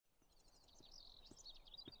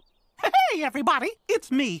Hey, everybody, it's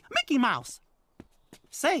me, Mickey Mouse.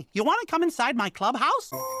 Say, you want to come inside my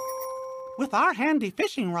clubhouse? With our handy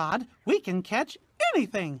fishing rod, we can catch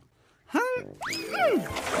anything.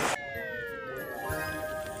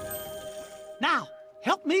 Now,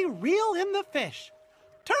 help me reel in the fish.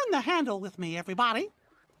 Turn the handle with me, everybody.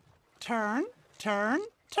 Turn, turn,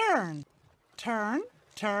 turn. Turn,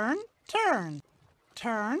 turn, turn.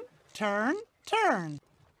 Turn, turn, turn.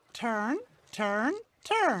 Turn, turn,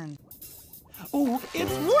 turn. Oh,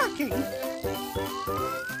 it's working!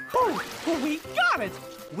 Oh, we got it!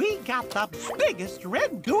 We got the biggest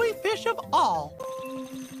red gooey fish of all.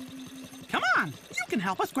 Come on, you can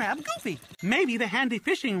help us grab Goofy. Maybe the handy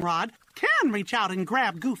fishing rod can reach out and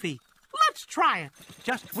grab Goofy. Let's try it.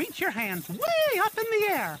 Just reach your hands way up in the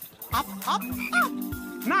air. Up, up, up.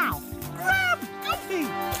 Now, grab Goofy!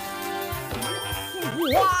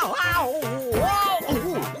 Wow!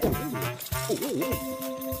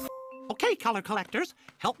 Okay, color collectors,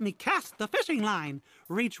 help me cast the fishing line.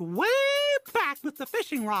 Reach way back with the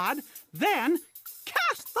fishing rod, then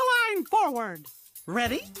cast the line forward.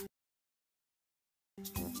 Ready?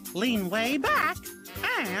 Lean way back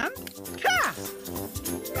and cast.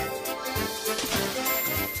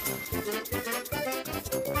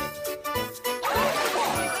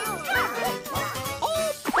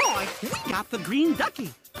 Oh boy, we got the green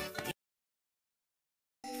ducky.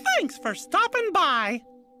 Thanks for stopping by.